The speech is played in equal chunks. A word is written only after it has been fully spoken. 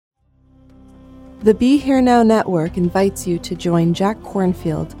The Be Here Now Network invites you to join Jack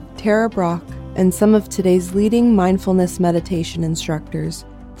Cornfield, Tara Brock, and some of today's leading mindfulness meditation instructors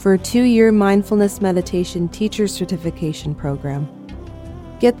for a 2-year mindfulness meditation teacher certification program.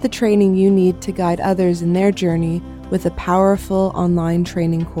 Get the training you need to guide others in their journey with a powerful online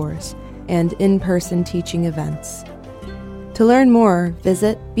training course and in-person teaching events. To learn more,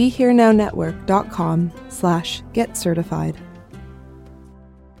 visit BeHereNowNetwork.com/getcertified.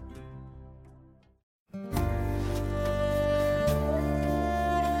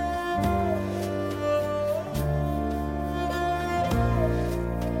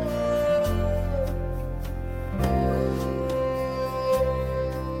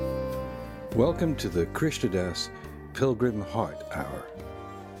 Welcome to the Krishnadas Pilgrim Heart Hour.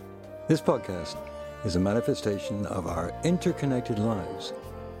 This podcast is a manifestation of our interconnected lives,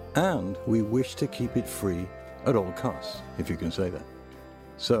 and we wish to keep it free at all costs, if you can say that.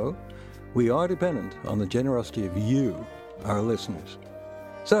 So, we are dependent on the generosity of you, our listeners.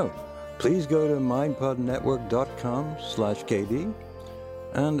 So, please go to mindpodnetwork.com/KD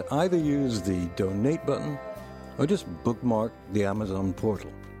and either use the donate button or just bookmark the Amazon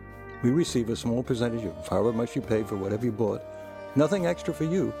portal. We receive a small percentage of however much you pay for whatever you bought. Nothing extra for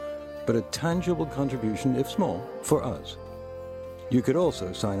you, but a tangible contribution, if small, for us. You could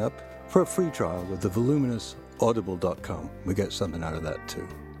also sign up for a free trial with the voluminous audible.com. We get something out of that too.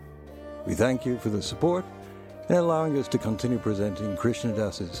 We thank you for the support and allowing us to continue presenting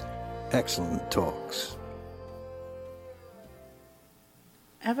Krishnadas's excellent talks.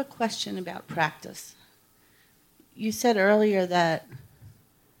 I have a question about practice. You said earlier that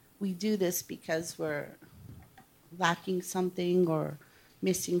we do this because we're lacking something or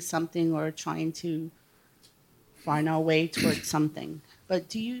missing something or trying to find our way towards something. But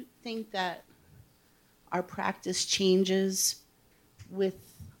do you think that our practice changes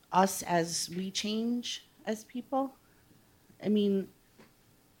with us as we change as people? I mean,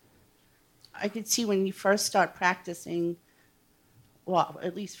 I could see when you first start practicing, well,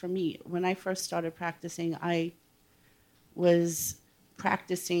 at least for me, when I first started practicing, I was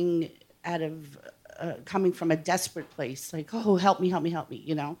practicing out of coming from a desperate place, like, oh, help me,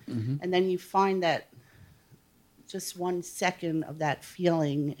 you know? Mm-hmm. And then you find that just 1 second of that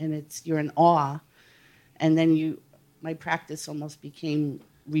feeling, and you're in awe, and then my practice almost became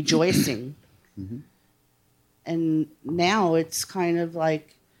rejoicing. Mm-hmm. And now it's kind of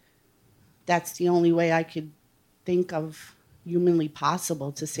like that's the only way I could think of humanly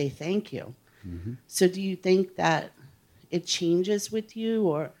possible to say thank you. Mm-hmm. So do you think that it changes with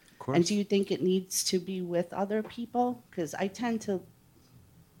you, and do you think it needs to be with other people? Because I tend to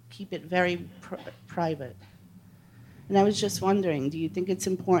keep it very private. And I was just wondering, do you think it's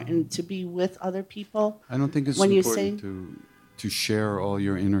important to be with other people? I don't think it's important to share all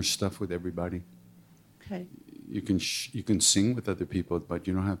your inner stuff with everybody. Okay. You can sing with other people, but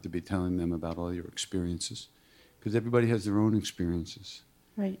you don't have to be telling them about all your experiences, because everybody has their own experiences.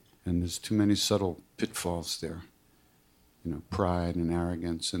 Right. And there's too many subtle pitfalls there. You know, pride and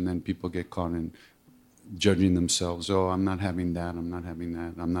arrogance, and then people get caught in judging themselves. Oh, I'm not having that, I'm not having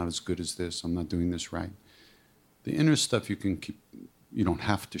that, I'm not as good as this, I'm not doing this right. The inner stuff you can keep, you don't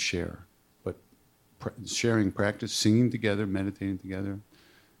have to share, but sharing practice, singing together, meditating together,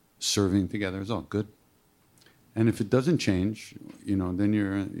 serving together is all good. And if it doesn't change, you know, then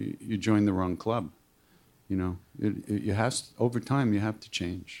you join the wrong club. You know, over time you have to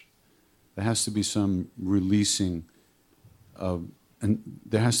change. There has to be some releasing and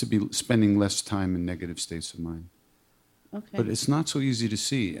there has to be spending less time in negative states of mind. Okay. But it's not so easy to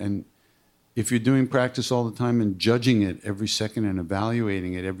see. And if you're doing practice all the time and judging it every second and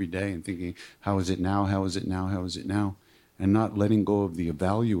evaluating it every day and thinking, how is it now, how is it now, how is it now, and not letting go of the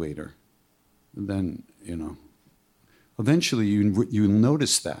evaluator, then, you know, eventually you'll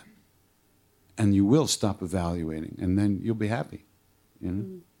notice that. And you will stop evaluating, and then you'll be happy. You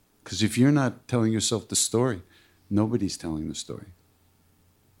know? Because if you're not telling yourself the story, nobody's telling the story.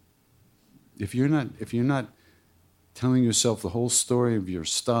 If you're not telling yourself the whole story of your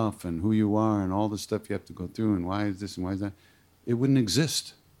stuff and who you are and all the stuff you have to go through and why is this and why is that, it wouldn't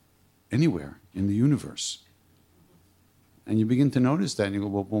exist anywhere in the universe. And you begin to notice that and you go,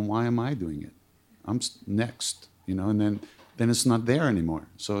 well, why am I doing it? I'm next, you know, and then it's not there anymore.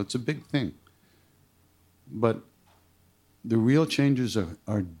 So it's a big thing. But the real changes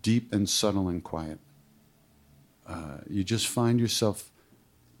are deep and subtle and quiet. You just find yourself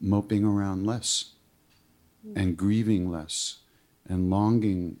moping around less and grieving less and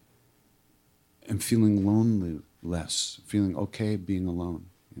longing and feeling lonely less, feeling okay being alone,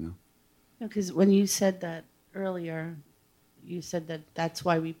 you know? Because when you said that earlier, you said that that's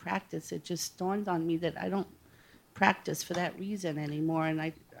why we practice. It just dawned on me that I don't practice for that reason anymore, and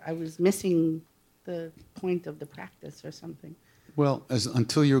I was missing the point of the practice or something. Well,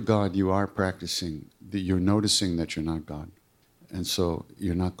 until you're God, you are practicing. You're noticing that you're not God. And so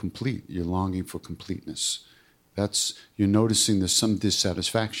you're not complete. You're longing for completeness. You're noticing there's some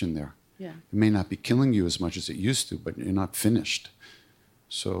dissatisfaction there. Yeah. It may not be killing you as much as it used to, but you're not finished.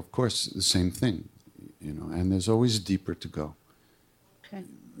 So, of course, the same thing, and there's always deeper to go. Okay.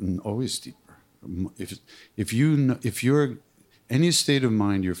 Always deeper. If you're any state of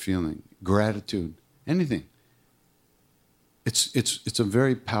mind you're feeling, gratitude, anything, it's a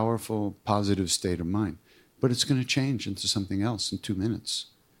very powerful, positive state of mind. But it's going to change into something else in 2 minutes.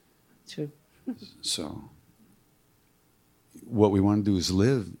 True. So what we want to do is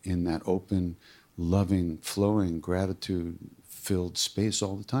live in that open, loving, flowing, gratitude-filled space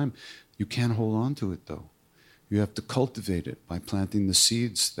all the time. You can't hold on to it, though. You have to cultivate it by planting the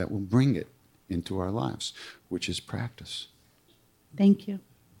seeds that will bring it into our lives, which is practice. Thank you.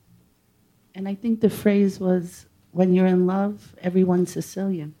 And I think the phrase was, when you're in love, everyone's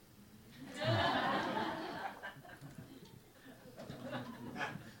Sicilian.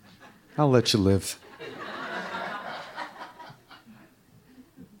 I'll let you live.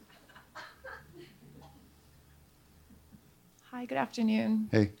 Hi, good afternoon.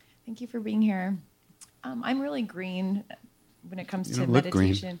 Hey. Thank you for being here. I'm really green when it comes to look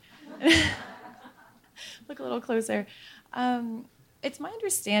meditation. Look a little closer. It's my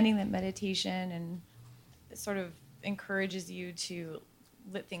understanding that meditation and sort of encourages you to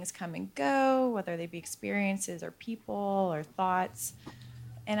let things come and go, whether they be experiences or people or thoughts.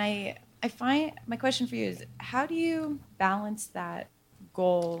 And I find my question for you is, how do you balance that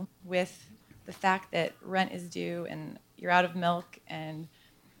goal with the fact that rent is due and you're out of milk, and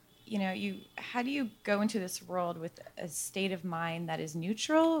how do you go into this world with a state of mind that is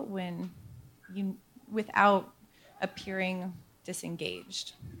neutral without appearing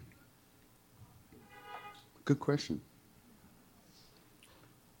disengaged? Good question.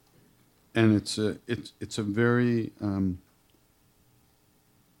 And it's a very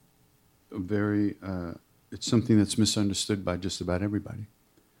it's something that's misunderstood by just about everybody.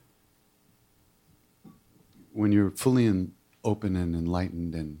 When you're fully open and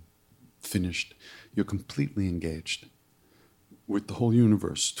enlightened and finished, you're completely engaged with the whole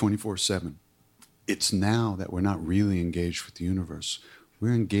universe 24/7. It's now that we're not really engaged with the universe.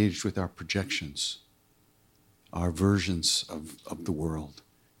 We're engaged with our projections, our versions of the world,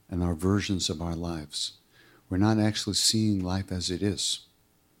 and our versions of our lives. We're not actually seeing life as it is.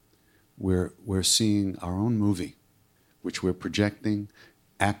 We're seeing our own movie, which we're projecting,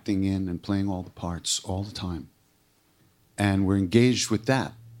 acting in, and playing all the parts all the time. And we're engaged with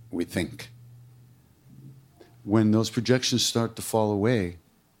that, we think. When those projections start to fall away,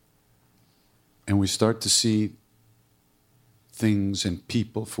 and we start to see things and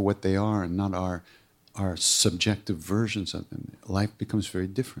people for what they are and not our subjective versions of them, life becomes very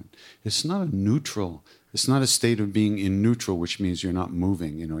different. It's not a state of being in neutral, which means you're not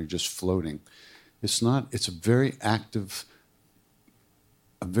moving, you're just floating. It's a very active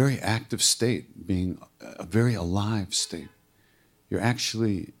state, being a very alive state. You're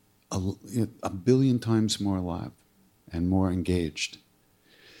actually a billion times more alive and more engaged.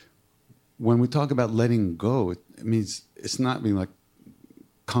 When we talk about letting go, it means it's not being like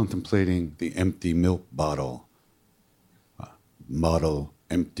contemplating the empty milk bottle. Bottle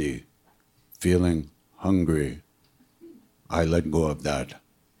empty, feeling hungry. I let go of that.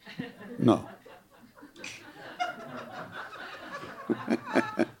 No.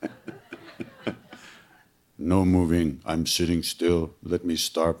 No moving, I'm sitting still, let me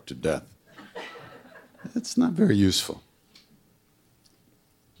starve to death. It's not very useful.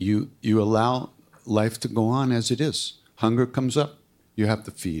 You allow life to go on as it is. Hunger comes up, you have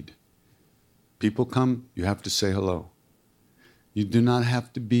to feed. People come, you have to say hello. You do not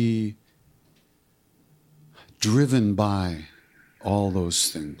have to be driven by all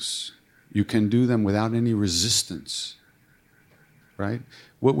those things. You can do them without any resistance, right?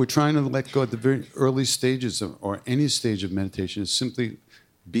 What we're trying to let go at the very early stages or any stage of meditation is simply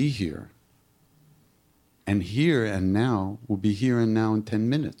be here. And here and now will be here and now in 10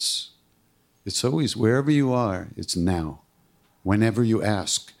 minutes. It's always, wherever you are, it's now. Whenever you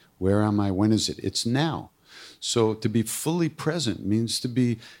ask, where am I, when is it? It's now. So to be fully present means to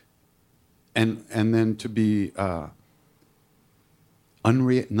be, and then to be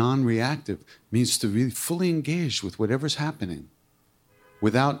non-reactive means to be fully engaged with whatever's happening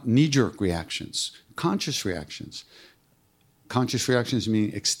without knee-jerk reactions, conscious reactions. Conscious reactions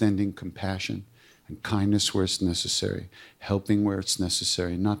mean extending compassion and kindness where it's necessary, helping where it's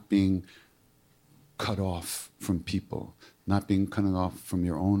necessary, not being cut off from people, not being cut off from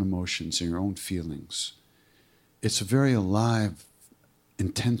your own emotions and your own feelings. It's a very alive,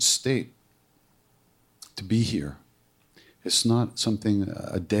 intense state to be here. It's not something,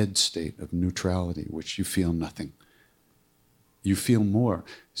 a dead state of neutrality, which you feel nothing. You feel more.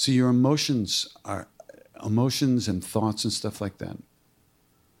 See, your emotions and thoughts and stuff like that,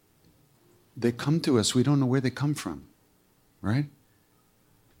 they come to us, we don't know where they come from, right?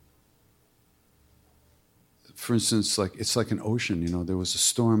 For instance, it's like an ocean, there was a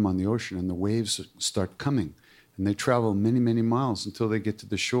storm on the ocean and the waves start coming and they travel many, many miles until they get to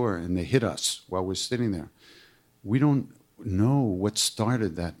the shore and they hit us while we're sitting there. We don't know what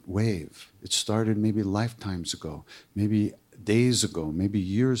started that wave. It started maybe lifetimes ago, maybe days ago, maybe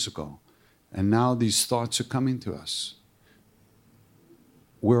years ago. And now these thoughts are coming to us.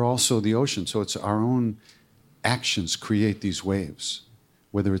 We're also the ocean, so it's our own actions create these waves.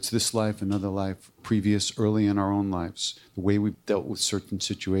 Whether it's this life, another life, previous, early in our own lives, the way we've dealt with certain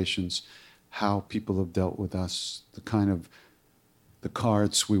situations, how people have dealt with us, the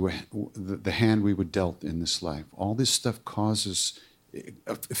cards the hand we were dealt in this life. All this stuff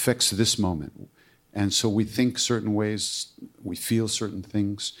affects this moment. And so we think certain ways, we feel certain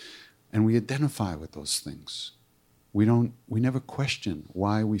things, and we identify with those things. We never question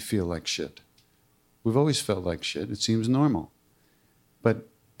why we feel like shit. We've always felt like shit. It seems normal. But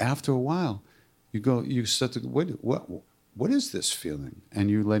after a while, you start to, what is this feeling? And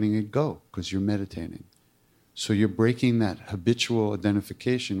you're letting it go because you're meditating. So you're breaking that habitual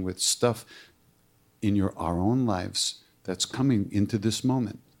identification with stuff in our own lives that's coming into this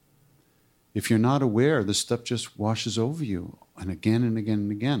moment. If you're not aware, the stuff just washes over you and again and again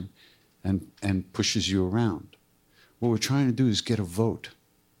and again and pushes you around. What we're trying to do is get a vote,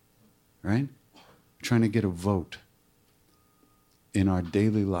 right? We're trying to get a vote in our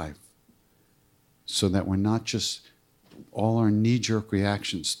daily life so that we're not just, all our knee-jerk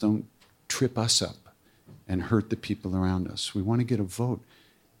reactions don't trip us up and hurt the people around us. We want to get a vote.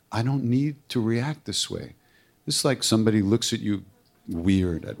 I don't need to react this way. It's like somebody looks at you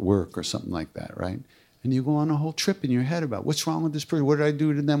weird at work or something like that, right? And you go on a whole trip in your head about what's wrong with this person? What did I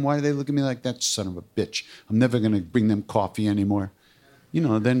do to them? Why do they look at me like that son of a bitch? I'm never going to bring them coffee anymore.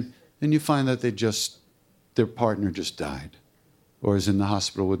 Then you find that their partner just died or is in the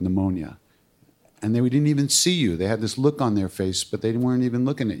hospital with pneumonia. And they didn't even see you. They had this look on their face, but they weren't even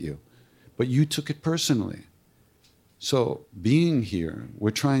looking at you. But you took it personally. So being here, we're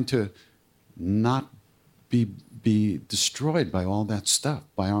trying to not be destroyed by all that stuff,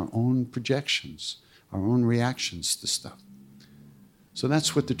 by our own projections, our own reactions to stuff. So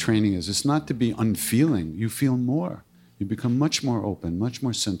that's what the training is. It's not to be unfeeling. You feel more. You become much more open, much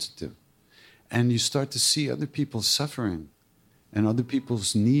more sensitive. And you start to see other people's suffering and other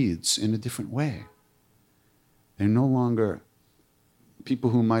people's needs in a different way. They're no longer people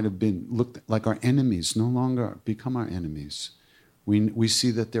who might have been looked like our enemies, no longer become our enemies. We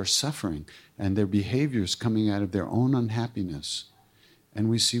see that they're suffering and their behaviors coming out of their own unhappiness. And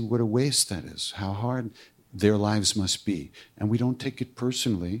we see what a waste that is, how hard their lives must be. And we don't take it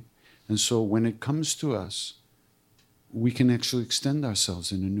personally. And so when it comes to us, we can actually extend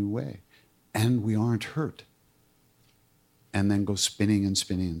ourselves in a new way. And we aren't hurt. And then go spinning and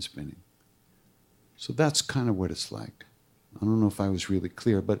spinning and spinning. So that's kind of what it's like. I don't know if I was really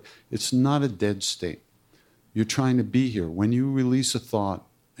clear, but it's not a dead state. You're trying to be here. When you release a thought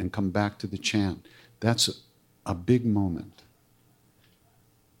and come back to the chant, that's a big moment.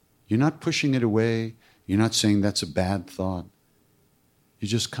 You're not pushing it away. You're not saying that's a bad thought. You're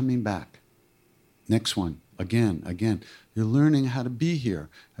just coming back. Next one, again. You're learning how to be here.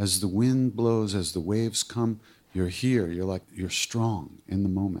 As the wind blows, as the waves come, you're here. You're strong in the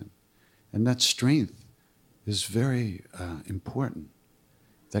moment. And that strength is very important.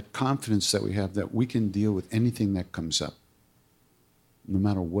 That confidence that we have that we can deal with anything that comes up. No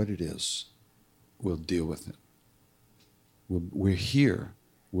matter what it is, we'll deal with it. We're here.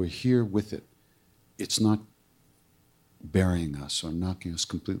 We're here with it. It's not burying us or knocking us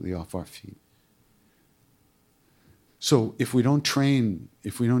completely off our feet. So if we don't train,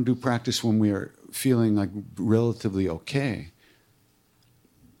 if we don't do practice when we are feeling like relatively okay,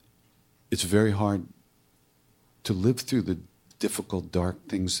 it's very hard to live through the difficult, dark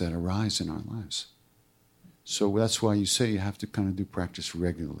things that arise in our lives. So that's why you say you have to kind of do practice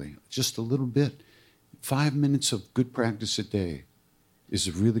regularly. Just a little bit. 5 minutes of good practice a day is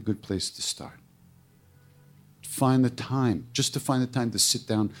a really good place to start. Find the time, just to find the time to sit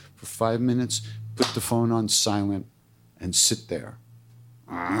down for 5 minutes, put the phone on silent, and sit there.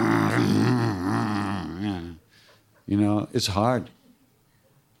 It's hard.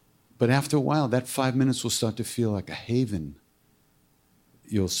 But after a while, that 5 minutes will start to feel like a haven.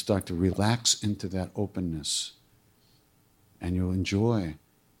 You'll start to relax into that openness. And you'll enjoy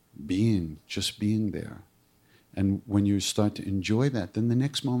just being there. And when you start to enjoy that, then the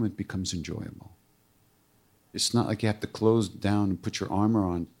next moment becomes enjoyable. It's not like you have to close down and put your armor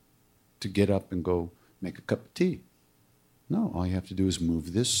on to get up and go make a cup of tea. No, all you have to do is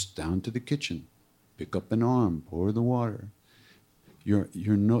move this down to the kitchen, pick up an arm, pour the water. You're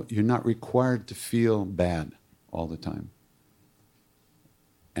not required to feel bad all the time.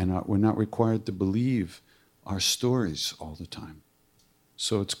 And we're not required to believe our stories all the time.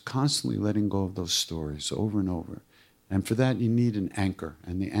 So it's constantly letting go of those stories over and over. And for that, you need an anchor.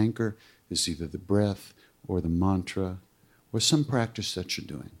 And the anchor is either the breath or the mantra or some practice that you're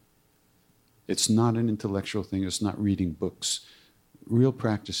doing. It's not an intellectual thing. It's not reading books. Real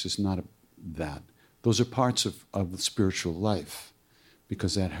practice is not that. Those are parts of the spiritual life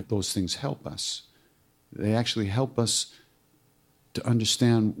because those things help us. They actually help us to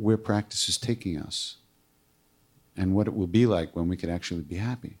understand where practice is taking us and what it will be like when we can actually be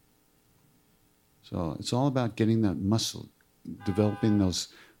happy. So it's all about getting that muscle, developing those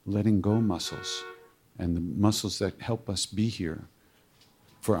letting go muscles and the muscles that help us be here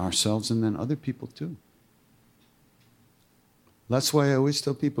for ourselves and then other people too. That's why I always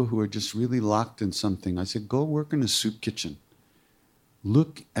tell people who are just really locked in something, I say, go work in a soup kitchen.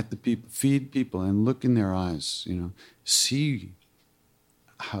 Look at the people, feed people and look in their eyes, see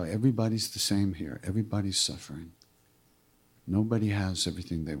how everybody's the same here. Everybody's suffering. Nobody has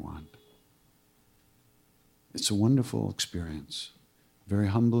everything they want. It's a wonderful experience, very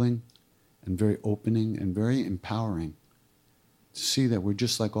humbling and very opening and very empowering to see that we're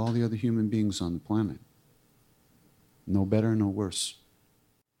just like all the other human beings on the planet. No better, no worse.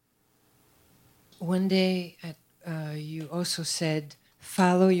 One day you also said,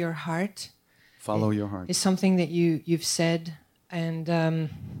 follow your heart. Follow your heart. It's something that you've said. And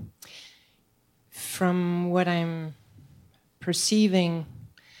from what I'm perceiving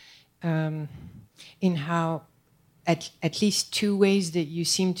in how at least two ways that you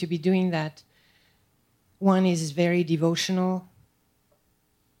seem to be doing that. One is very devotional.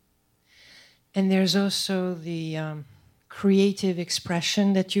 And there's also the creative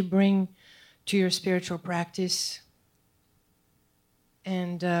expression that you bring to your spiritual practice.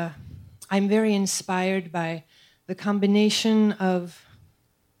 And I'm very inspired by the combination of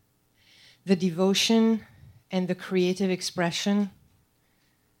the devotion and the creative expression.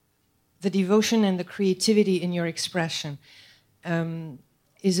 The devotion and the creativity in your expression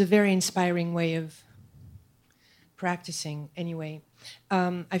is a very inspiring way of practicing anyway.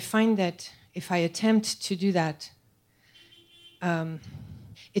 I find that if I attempt to do that,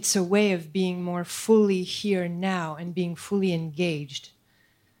 it's a way of being more fully here now and being fully engaged.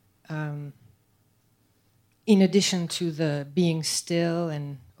 In addition to the being still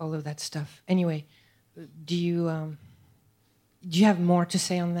and all of that stuff. Anyway, do you have more to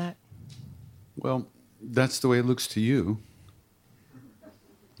say on that? Well, that's the way it looks to you.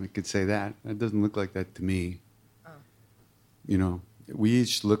 I could say that. It doesn't look like that to me. Oh. We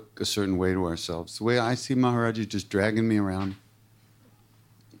each look a certain way to ourselves. The way I see Maharaji just dragging me around,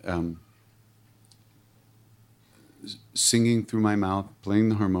 singing through my mouth, playing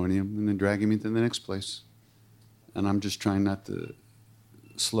the harmonium, and then dragging me to the next place. And I'm just trying not to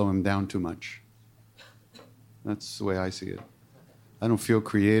slow him down too much. That's the way I see it. I don't feel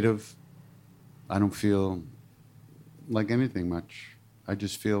creative. I don't feel like anything much. I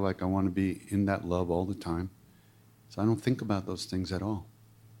just feel like I want to be in that love all the time. So I don't think about those things at all.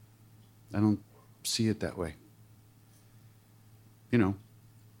 I don't see it that way.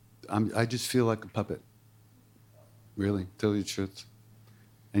 I just feel like a puppet. Really, tell you the truth.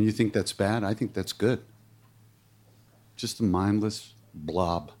 And you think that's bad? I think that's good. Just a mindless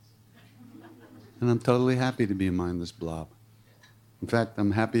blob. And I'm totally happy to be a mindless blob. In fact,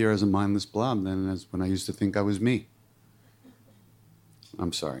 I'm happier as a mindless blob than as when I used to think I was me.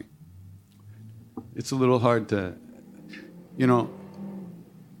 I'm sorry. It's a little hard to, the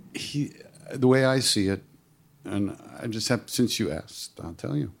way I see it, and I just have, since you asked, I'll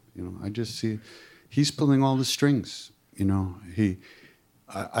tell you, I just see, he's pulling all the strings,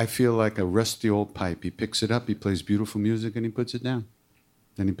 I feel like a rusty old pipe. He picks it up, he plays beautiful music, and he puts it down.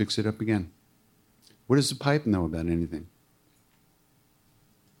 Then he picks it up again. What does the pipe know about anything?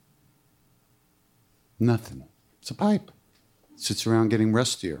 Nothing. It's a pipe. It sits around getting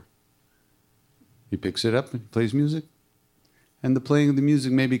rustier. He picks it up and plays music. And the playing of the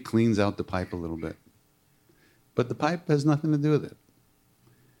music maybe cleans out the pipe a little bit. But the pipe has nothing to do with it.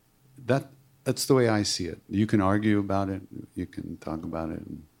 That's the way I see it. You can argue about it, you can talk about it,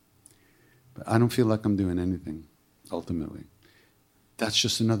 but I don't feel like I'm doing anything, ultimately. That's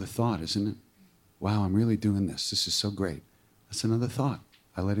just another thought, isn't it? Wow, I'm really doing this. This is so great. That's another thought.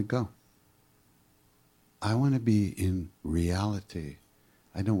 I let it go. I want to be in reality.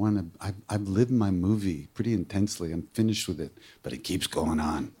 I don't want to, I've lived my movie pretty intensely. I'm finished with it, but it keeps going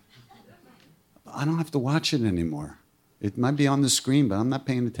on. I don't have to watch it anymore. It might be on the screen, but I'm not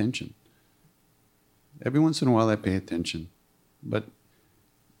paying attention. Every once in a while I pay attention, but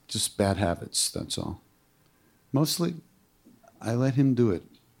just bad habits, that's all. Mostly, I let him do it.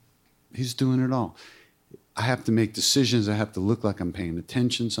 He's doing it all. I have to make decisions. I have to look like I'm paying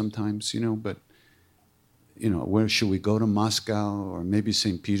attention sometimes, but, where should we go to Moscow or maybe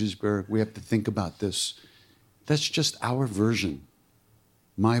St. Petersburg? We have to think about this. That's just our version,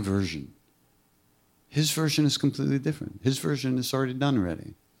 my version. His version is completely different. His version is already done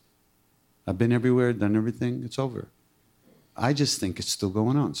already. I've been everywhere, done everything, it's over. I just think it's still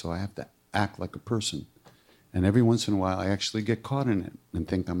going on, so I have to act like a person. And every once in a while, I actually get caught in it and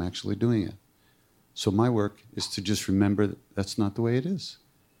think I'm actually doing it. So my work is to just remember that that's not the way it is.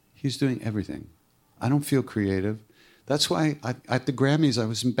 He's doing everything. I don't feel creative. That's why at the Grammys, I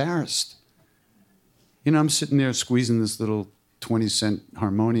was embarrassed. I'm sitting there squeezing this little 20-cent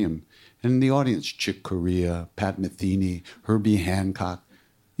harmonium, and in the audience, Chick Corea, Pat Metheny, Herbie Hancock,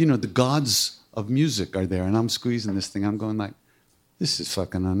 the gods of music are there, and I'm squeezing this thing. I'm going like, this is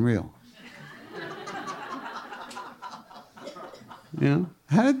fucking unreal.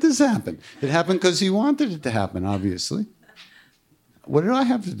 How did this happen? It happened because he wanted it to happen, obviously. What did I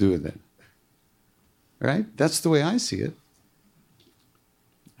have to do with it? Right? That's the way I see it.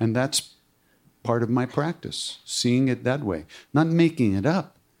 And that's part of my practice, seeing it that way. Not making it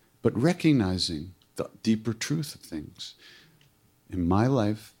up, but recognizing the deeper truth of things. In my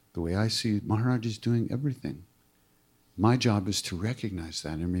life, the way I see it, Maharaj is doing everything. My job is to recognize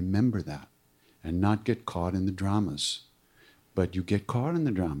that and remember that and not get caught in the dramas. But you get caught in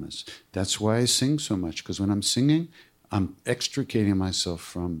the dramas. That's why I sing so much, because when I'm singing, I'm extricating myself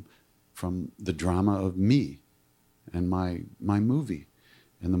from the drama of me and my movie.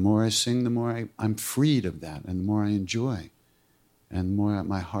 And the more I sing, the more I'm freed of that, and the more I enjoy, and the more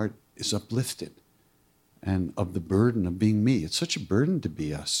my heart is uplifted and of the burden of being me. It's such a burden to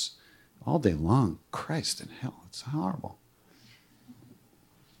be us all day long. Christ in hell, it's horrible.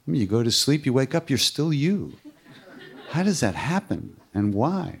 You go to sleep, you wake up, you're still you. How does that happen, and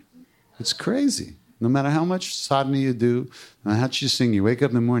why? It's crazy. No matter how much sadhana you do, no matter how much you sing, you wake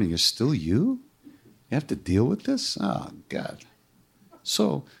up in the morning, you're still you? You have to deal with this? Oh, God.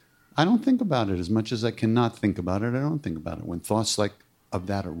 So I don't think about it as much as I cannot think about it. I don't think about it. When thoughts like of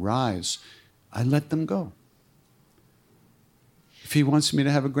that arise, I let them go. If he wants me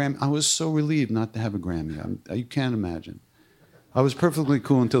to have a Grammy, I was so relieved not to have a Grammy. You can't imagine. I was perfectly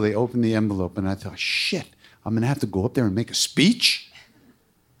cool until they opened the envelope, and I thought, shit, I'm going to have to go up there and make a speech?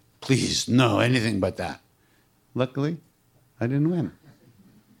 Please, no, anything but that. Luckily, I didn't win.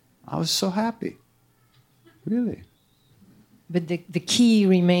 I was so happy. Really. But the key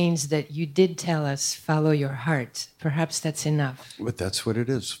remains that you did tell us, follow your heart. Perhaps that's enough. But that's what it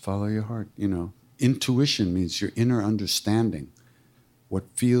is, follow your heart. Intuition means your inner understanding, what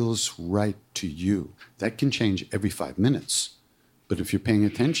feels right to you. That can change every 5 minutes. But if you're paying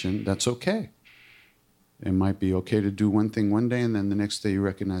attention, that's okay. It might be okay to do one thing one day, and then the next day you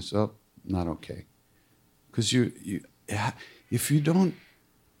recognize, oh, not okay. Because if you don't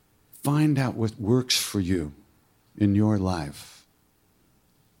find out what works for you in your life,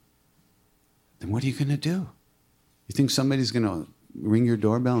 then what are you going to do? You think somebody's going to ring your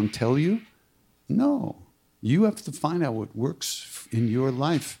doorbell and tell you? No. You have to find out what works in your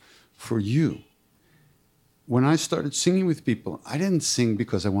life for you. When I started singing with people, I didn't sing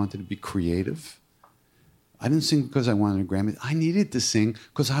because I wanted to be creative. I didn't sing because I wanted a Grammy. I needed to sing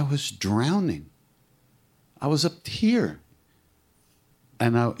because I was drowning. I was up here.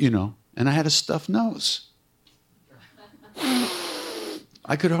 And I had a stuffed nose.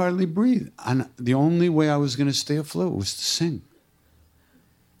 I could hardly breathe. And the only way I was going to stay afloat was to sing.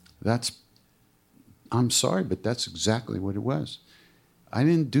 I'm sorry, but that's exactly what it was. I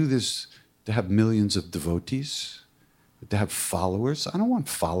didn't do this to have millions of devotees, to have followers. I don't want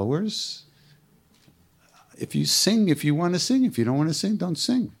followers. If you sing, if you want to sing. If you don't want to sing, don't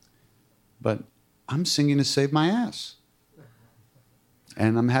sing. But I'm singing to save my ass.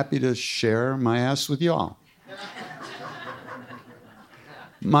 And I'm happy to share my ass with y'all.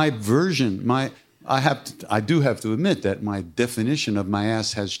 My version, I do have to admit that my definition of my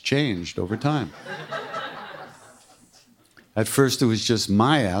ass has changed over time. At first it was just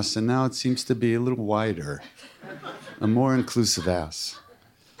my ass, and now it seems to be a little wider, a more inclusive ass.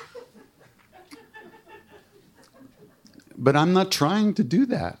 But I'm not trying to do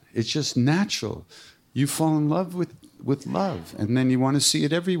that. It's just natural. You fall in love with love, and then you want to see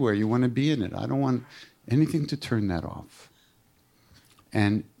it everywhere. You want to be in it. I don't want anything to turn that off.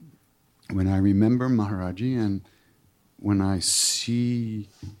 And when I remember Maharaji, and when I see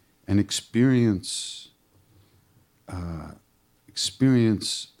and experience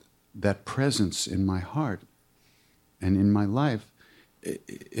that presence in my heart and in my life,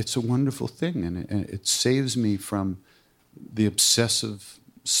 it's a wonderful thing, and it saves me from the obsessive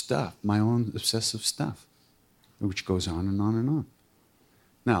stuff, my own obsessive stuff, which goes on and on and on.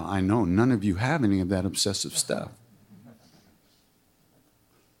 Now, I know none of you have any of that obsessive stuff.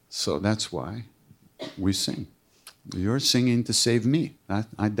 So that's why we sing. You're singing to save me.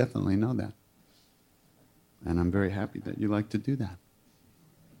 I definitely know that. And I'm very happy that you like to do that.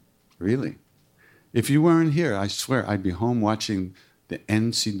 Really. If you weren't here, I swear I'd be home watching the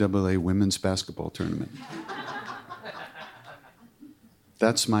NCAA women's basketball tournament.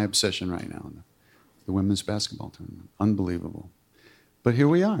 That's my obsession right now, the women's basketball tournament. Unbelievable. But here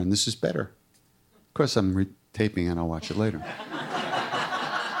we are, and this is better. Of course, I'm retaping and I'll watch it later.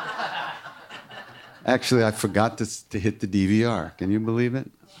 Actually, I forgot to hit the DVR. Can you believe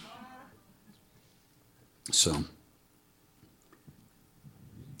it? So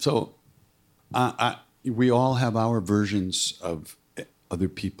we all have our versions of other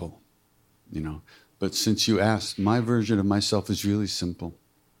people, you know. But since you asked, my version of myself is really simple.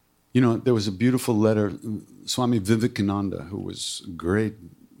 You know, there was a beautiful letter, Swami Vivekananda, who was a great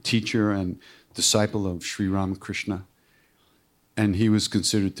teacher and disciple of Sri Ramakrishna, and he was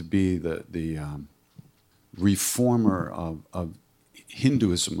considered to be the reformer of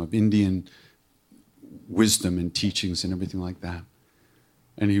Hinduism, of Indian wisdom and teachings and everything like that.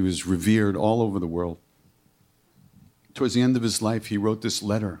 And he was revered all over the world. Towards the end of his life, he wrote this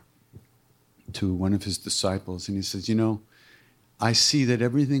letter to one of his disciples, and he says, you know, I see that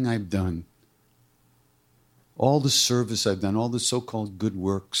everything I've done, all the service I've done, all the so-called good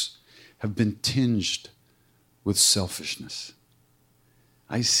works have been tinged with selfishness.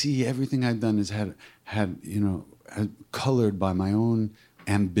 I see everything I've done has had colored by my own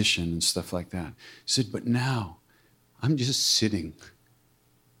ambition and stuff like that. He said, but now I'm just sitting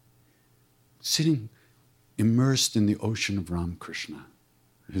immersed in the ocean of Ramakrishna,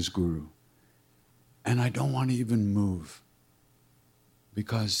 his guru. And I don't want to even move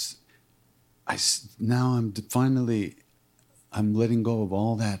because I'm letting go of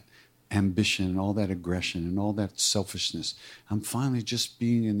all that ambition and all that aggression and all that selfishness. I'm finally just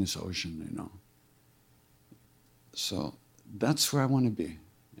being in this ocean, you know. So that's where I want to be.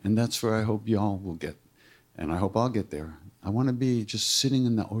 And that's where I hope y'all will get. And I hope I'll get there. I want to be just sitting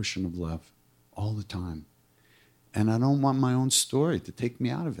in the ocean of love all the time. And I don't want my own story to take me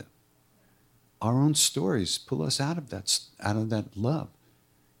out of it. Our own stories pull us out of that love.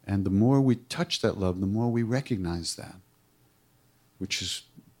 And the more we touch that love, the more we recognize that, which is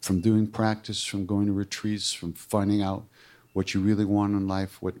from doing practice, from going to retreats, from finding out what you really want in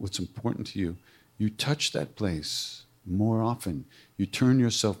life, what's important to you. You touch that place more often. You turn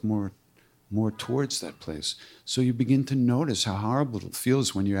yourself more towards that place. So you begin to notice how horrible it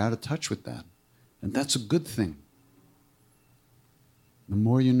feels when you're out of touch with that. And that's a good thing. The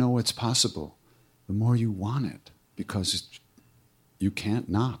more you know what's possible, the more you want it, because you can't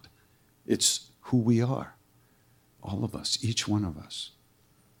not. It's who we are, all of us, each one of us.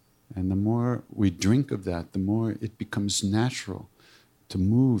 And the more we drink of that, the more it becomes natural to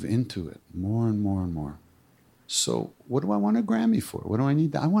move into it more and more and more. So what do I want a Grammy for? What do I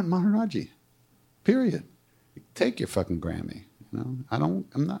need? I want Maharaji, period. Take your fucking Grammy. You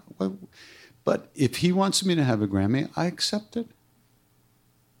know, but if he wants me to have a Grammy, I accept it.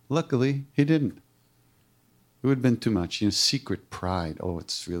 Luckily, he didn't. It would have been too much, secret pride. Oh,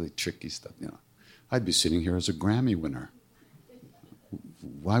 it's really tricky stuff, I'd be sitting here as a Grammy winner.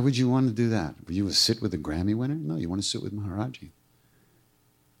 Why would you want to do that? Would you sit with a Grammy winner? No, you want to sit with Maharaji.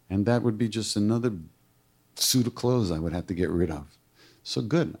 And that would be just another suit of clothes I would have to get rid of. So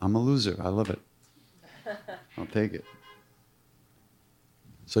good, I'm a loser, I love it. I'll take it.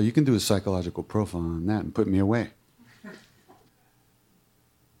 So you can do a psychological profile on that and put me away.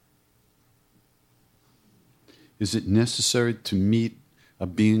 Is it necessary to meet a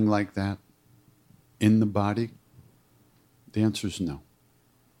being like that in the body? The answer is no.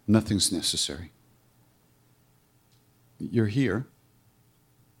 Nothing's necessary. You're here.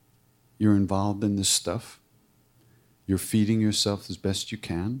 You're involved in this stuff. You're feeding yourself as best you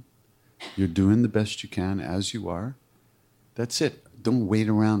can. You're doing the best you can as you are. That's it. Don't wait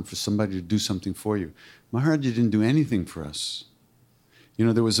around for somebody to do something for you. Maharaji didn't do anything for us. You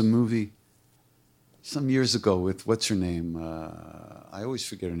know, there was a movie some years ago with, what's her name? I always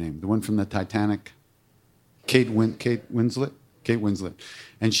forget her name. The one from the Titanic. Kate Winslet. Kate Winslet.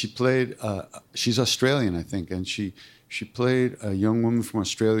 And she played, she's Australian, I think, and she played a young woman from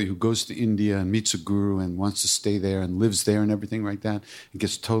Australia who goes to India and meets a guru and wants to stay there and lives there and everything like that, and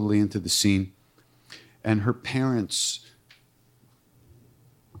gets totally into the scene. And her parents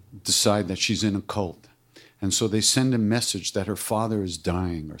decide that she's in a cult. And so they send a message that her father is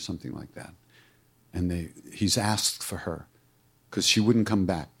dying or something like that. And he's asked for her because she wouldn't come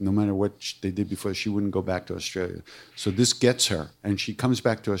back. No matter what they did before, she wouldn't go back to Australia. So this gets her, and she comes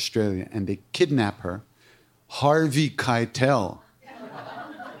back to Australia, and they kidnap her. Harvey Keitel,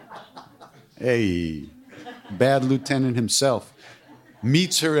 hey, bad lieutenant himself,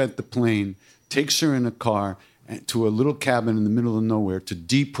 meets her at the plane, takes her in a car to a little cabin in the middle of nowhere to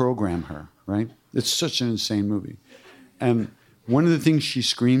deprogram her, right? It's such an insane movie. And one of the things she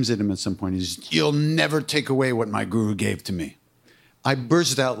screams at him at some point is, "You'll never take away what my guru gave to me." I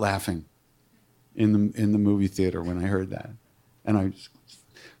burst out laughing in the movie theater when I heard that. And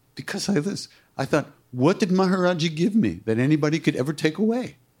because I thought, what did Maharaji give me that anybody could ever take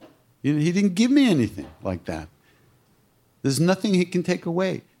away? You know, he didn't give me anything like that. There's nothing he can take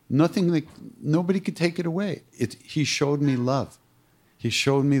away. Nobody could take it away. He showed me love. He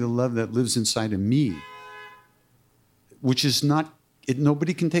showed me the love that lives inside of me, which is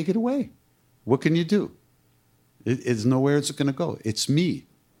nobody can take it away. What can you do? It's nowhere it's going to go. It's me.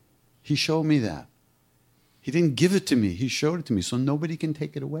 He showed me that. He didn't give it to me. He showed it to me, so nobody can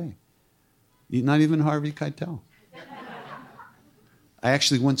take it away. Not even Harvey Keitel. I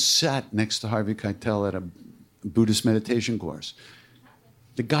actually once sat next to Harvey Keitel at a Buddhist meditation course.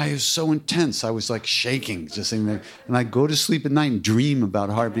 The guy is so intense, I was like shaking, just saying that. And I go to sleep at night and dream about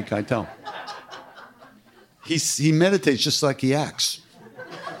Harvey Keitel. He meditates just like he acts.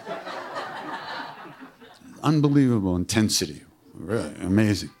 Unbelievable intensity. Really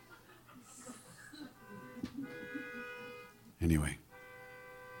amazing. Anyway,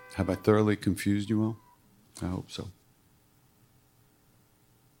 have I thoroughly confused you all? I hope so.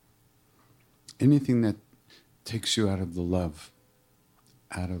 Anything that takes you out of the love,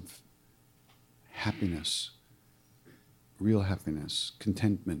 out of happiness, real happiness,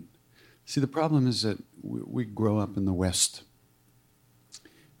 contentment. See, the problem is that we grow up in the West.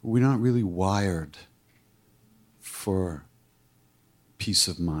 We're not really wired for peace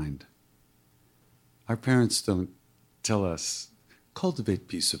of mind. Our parents don't tell us, cultivate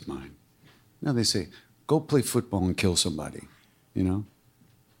peace of mind. Now they say, go play football and kill somebody, you know?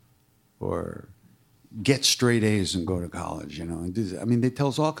 Or get straight A's and go to college, you know? And I mean, they tell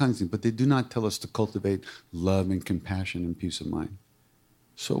us all kinds of things, but they do not tell us to cultivate love and compassion and peace of mind.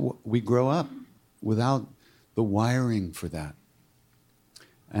 So we grow up without the wiring for that.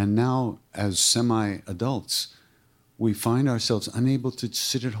 And now, as semi-adults, we find ourselves unable to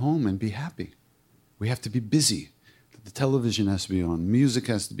sit at home and be happy. We have to be busy. The television has to be on. Music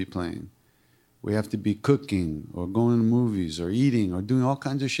has to be playing. We have to be cooking or going to movies or eating or doing all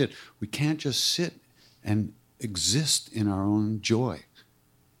kinds of shit. We can't just sit and exist in our own joy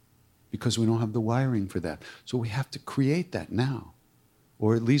because we don't have the wiring for that. So we have to create that now,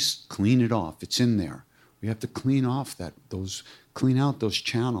 or at least clean it off. It's in there. We have to clean off clean out those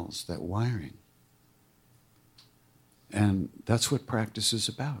channels, that wiring. And that's what practice is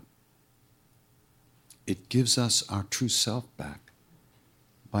about. It gives us our true self back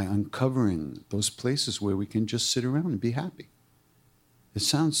by uncovering those places where we can just sit around and be happy. It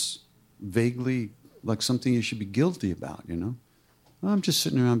sounds vaguely like something you should be guilty about, you know? Well, I'm just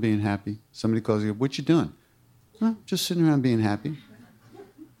sitting around being happy. Somebody calls you, what you doing? Well, just sitting around being happy.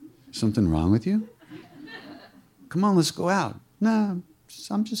 Something wrong with you? Come on, let's go out. No,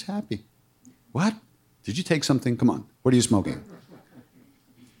 I'm just happy. What? Did you take something? Come on. What are you smoking?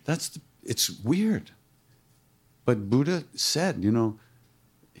 It's weird. But Buddha said, you know,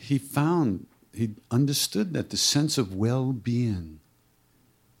 he understood that the sense of well-being,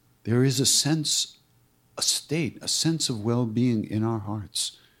 there is a sense of well-being in our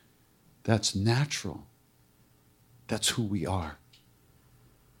hearts. That's natural. That's who we are.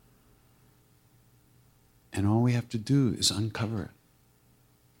 And all we have to do is uncover it.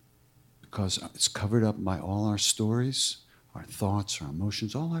 Because it's covered up by all our stories, our thoughts, our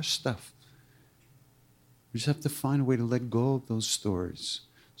emotions, all our stuff. We just have to find a way to let go of those stories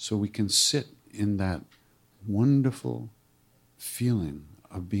so we can sit in that wonderful feeling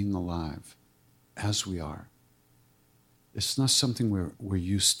of being alive as we are. It's not something we're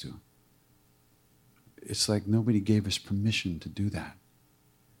used to. it's like nobody gave us permission to do that.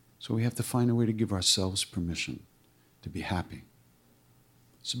 So we have to find a way to give ourselves permission to be happy.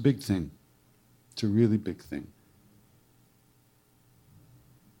 It's a big thing. It's a really big thing.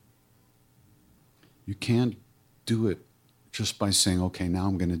 You can't do it just by saying, okay, now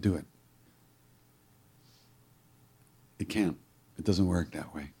I'm going to do it. It can't. It doesn't work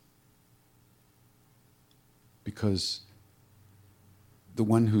that way. Because the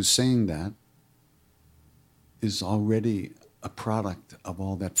one who's saying that is already a product of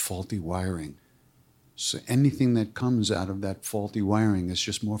all that faulty wiring. So anything that comes out of that faulty wiring is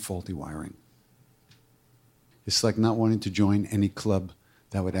just more faulty wiring. It's like not wanting to join any club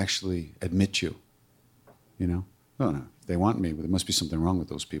that would actually admit you. You know? Oh, no, if they want me, there must be something wrong with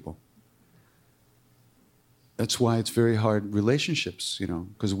those people. That's why it's very hard relationships, you know,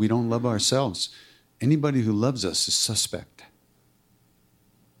 because we don't love ourselves. Anybody who loves us is suspect,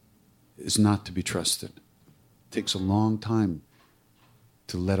 is not to be trusted. It takes a long time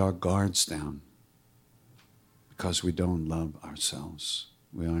to let our guards down because we don't love ourselves.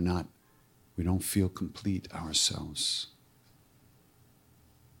 We don't feel complete ourselves.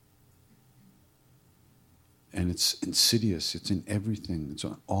 And it's insidious. It's in everything. It's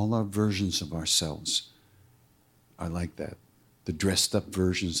on all our versions of ourselves are like that. The dressed up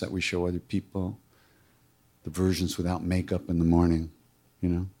versions that we show other people, the versions without makeup in the morning, you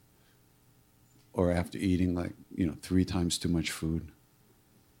know, or after eating 3 times too much food.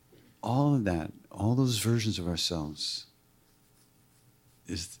 All of that, all those versions of ourselves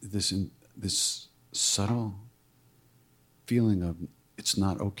is this subtle feeling of it's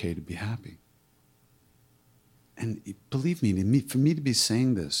not okay to be happy. And believe me, for me to be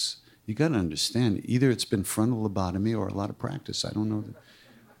saying this, you got to understand, either it's been frontal lobotomy or a lot of practice. I don't know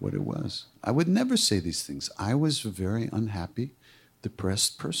what it was. I would never say these things. I was a very unhappy,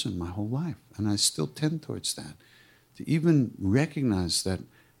 depressed person my whole life, and I still tend towards that. To even recognize that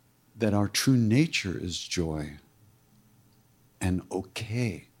our true nature is joy and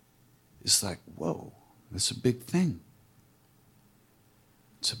okay, it's like, whoa, that's a big thing.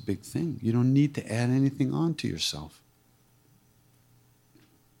 It's a big thing. You don't need to add anything on to yourself.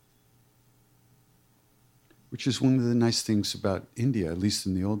 Which is one of the nice things about India, at least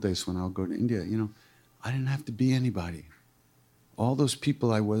in the old days when I would go to India, you know, I didn't have to be anybody. All those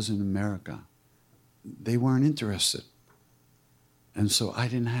people I was in America, they weren't interested. And so I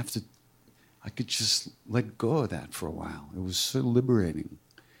could just let go of that for a while. It was so liberating,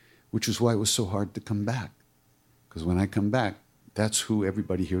 which is why it was so hard to come back. Because when I come back, that's who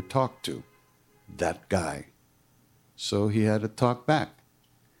everybody here talked to, that guy. So he had to talk back.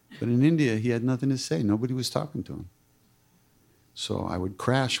 But in India, he had nothing to say. Nobody was talking to him. So I would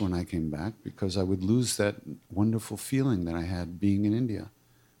crash when I came back because I would lose that wonderful feeling that I had being in India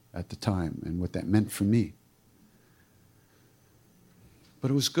at the time and what that meant for me.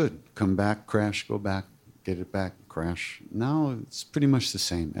 But it was good. Come back, crash, go back, get it back, crash. Now it's pretty much the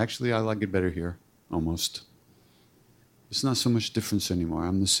same. Actually, I like it better here, almost. It's not so much difference anymore.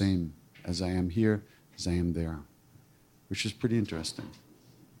 I'm the same as I am here, as I am there, which is pretty interesting.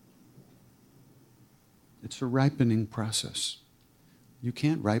 It's a ripening process. You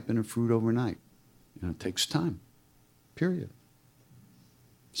can't ripen a fruit overnight. You know, it takes time, period.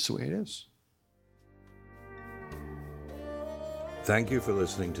 It's the way it is. Thank you for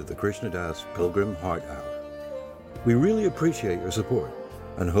listening to the Krishna Das Pilgrim Heart Hour. We really appreciate your support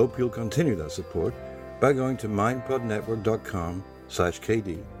and hope you'll continue that support by going to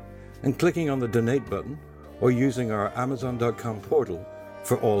mindpodnetwork.com/KD and clicking on the donate button or using our Amazon.com portal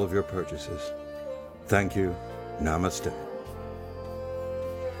for all of your purchases. Thank you. Namaste.